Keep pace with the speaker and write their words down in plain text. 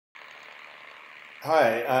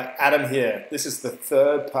Hi, Adam here. This is the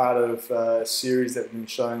third part of a series that we've been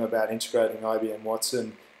showing about integrating IBM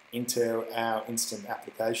Watson into our instant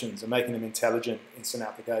applications and making them intelligent instant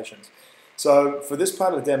applications. So for this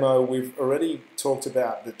part of the demo, we've already talked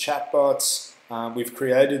about the chatbots. We've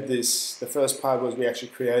created this. The first part was we actually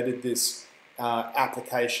created this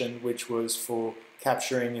application which was for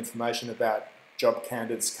capturing information about job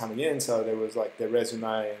candidates coming in. So there was like their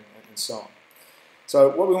resume and so on. So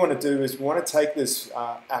what we want to do is we want to take this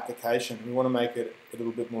application, we want to make it a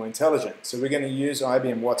little bit more intelligent. So we're going to use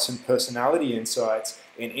IBM Watson Personality Insights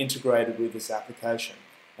and integrate it with this application,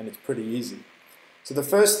 and it's pretty easy. So the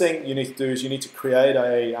first thing you need to do is you need to create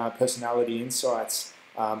a Personality Insights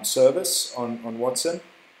service on Watson,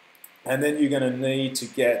 and then you're going to need to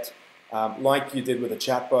get, like you did with a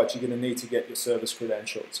chatbot, you're going to need to get your service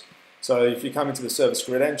credentials. So if you come into the service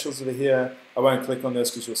credentials over here, I won't click on this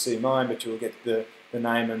because you'll see mine, but you'll get the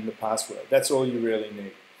name and the password. That's all you really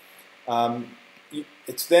need.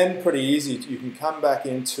 It's then pretty easy. You can come back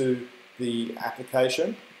into the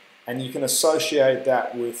application and you can associate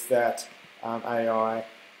that with that AI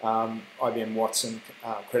IBM Watson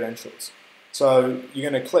credentials. So you're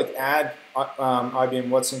going to click Add IBM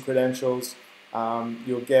Watson credentials.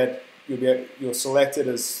 You'll select it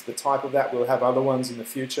as the type of that. We'll have other ones in the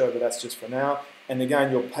future, but that's just for now. And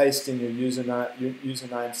again, you'll paste in your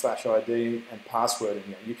username/ID and password in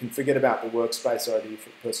here. You can forget about the workspace ID for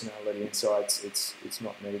Personality Insights. It's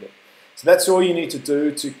not needed. So that's all you need to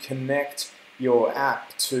do to connect your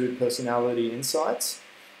app to Personality Insights.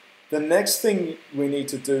 The next thing we need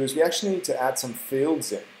to do is we actually need to add some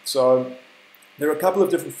fields in. So there are a couple of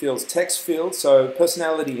different fields. Text fields, so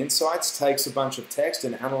Personality Insights takes a bunch of text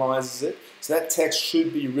and analyzes it. So that text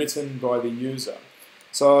should be written by the user.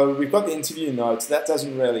 So we've got the interview notes, that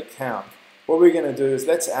doesn't really count. What we're going to do is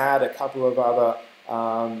let's add a couple of other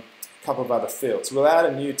fields. We'll add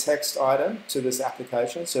a new text item to this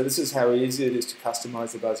application. So this is how easy it is to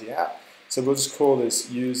customize the Buzzy app. So we'll just call this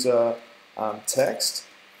user text,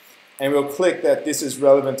 and we'll click that this is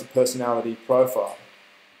relevant to personality profile.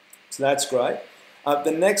 So that's great.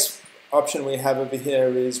 The next option we have over here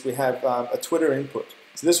is we have a Twitter input.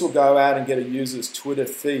 So this will go out and get a user's Twitter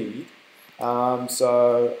feed.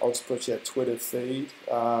 So I'll just put here Twitter feed,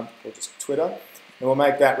 or just Twitter, and we'll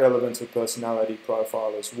make that relevant to personality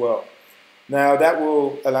profile as well. Now that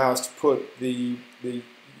will allow us to put the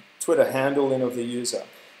Twitter handle in of the user.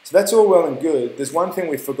 So that's all well and good. There's one thing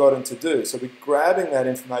we've forgotten to do. So we're grabbing that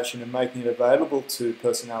information and making it available to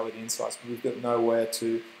Personality Insights, but we've got nowhere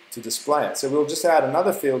to display it. So we'll just add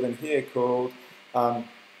another field in here called, we'll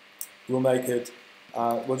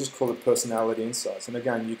just call it Personality Insights. And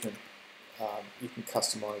again, you can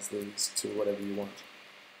customize these to whatever you want.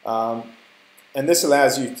 And this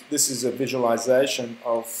allows you, this is a visualization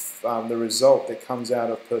of the result that comes out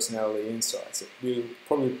of Personality Insights. We'll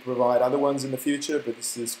probably provide other ones in the future, but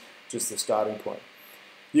this is just the starting point.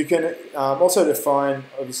 You can also define,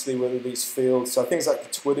 obviously, whether these fields, so things like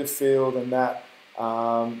the Twitter field and that,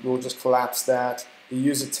 we'll just collapse that. The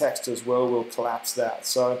user text as well, we'll collapse that.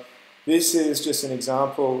 So this is just an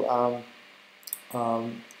example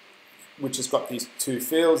which has got these two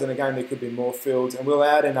fields, and again there could be more fields, and we'll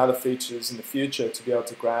add in other features in the future to be able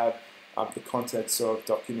to grab the contents of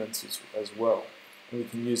documents as well. And we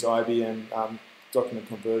can use IBM document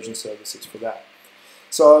conversion services for that.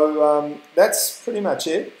 So that's pretty much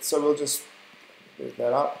it. So we'll just move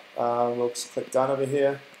that up. We'll just click done over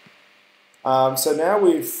here. So now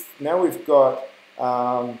we've got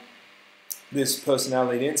this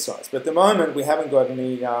Personality Insights, but at the moment we haven't got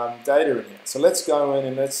any data in here. So let's go in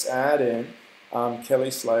and let's add in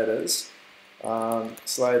Kelly Slater's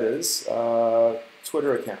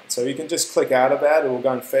Twitter account. So you can just click out of that, it will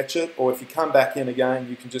go and fetch it, or if you come back in again,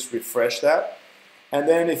 you can just refresh that. And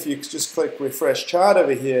then if you just click refresh chart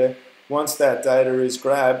over here, once that data is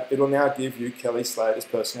grabbed, it will now give you Kelly Slater's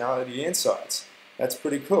Personality Insights. That's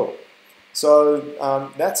pretty cool. So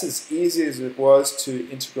that's as easy as it was to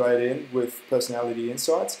integrate in with Personality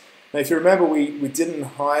Insights. Now if you remember, we didn't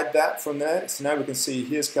hide that from there, so now we can see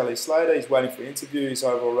here's Kelly Slater, he's waiting for interview, his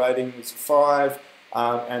overall rating is 5,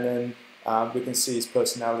 and then we can see his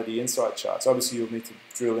Personality Insight charts. Obviously you'll need to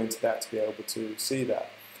drill into that to be able to see that.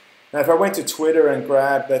 Now if I went to Twitter and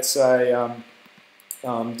grabbed, let's say,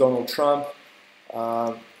 Donald Trump,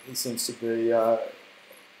 he seems to be a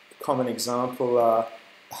common example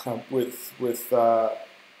with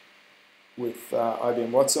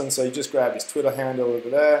IBM Watson. So you just grab his Twitter handle over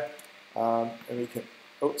there, and we can,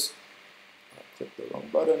 oops, I clicked the wrong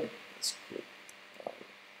button. Let's click,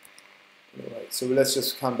 anyway, so let's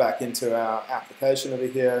just come back into our application over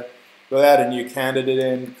here. We'll add a new candidate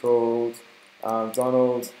in called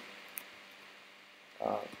Donald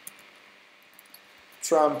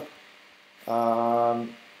Trump.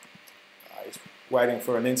 He's waiting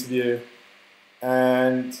for an interview,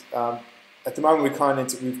 and at the moment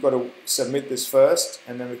we've got to submit this first,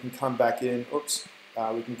 and then we can come back in. Oops,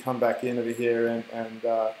 we can come back in over here and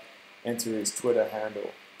enter his Twitter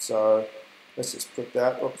handle. So let's just put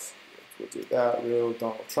that. Oops, we'll do that. Real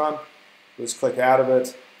Donald Trump. We'll just click out of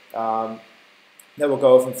it. Then we'll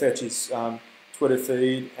go off and fetch his Twitter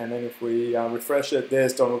feed, and then if we refresh it,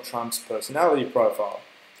 there's Donald Trump's personality profile.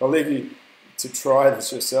 So I'll leave you to try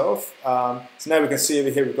this yourself. So now we can see over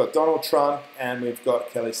here we've got Donald Trump and we've got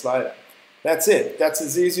Kelly Slater. That's it. That's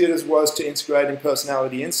as easy as it was to integrate in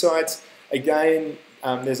Personality Insights. Again,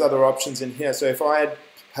 there's other options in here. So if I had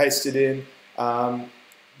pasted in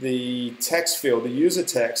the text field, the user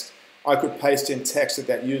text, I could paste in text that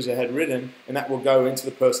that user had written, and that will go into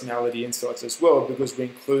the Personality Insights as well because we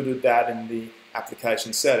included that in the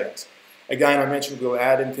application settings. Again, I mentioned we'll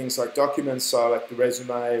add in things like documents, so like the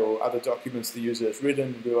resume or other documents the user has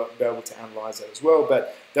written, we'll be able to analyze that as well.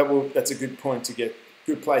 But that's a good place to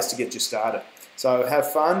get you started. So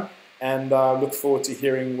have fun, and look forward to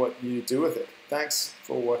hearing what you do with it. Thanks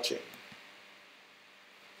for watching.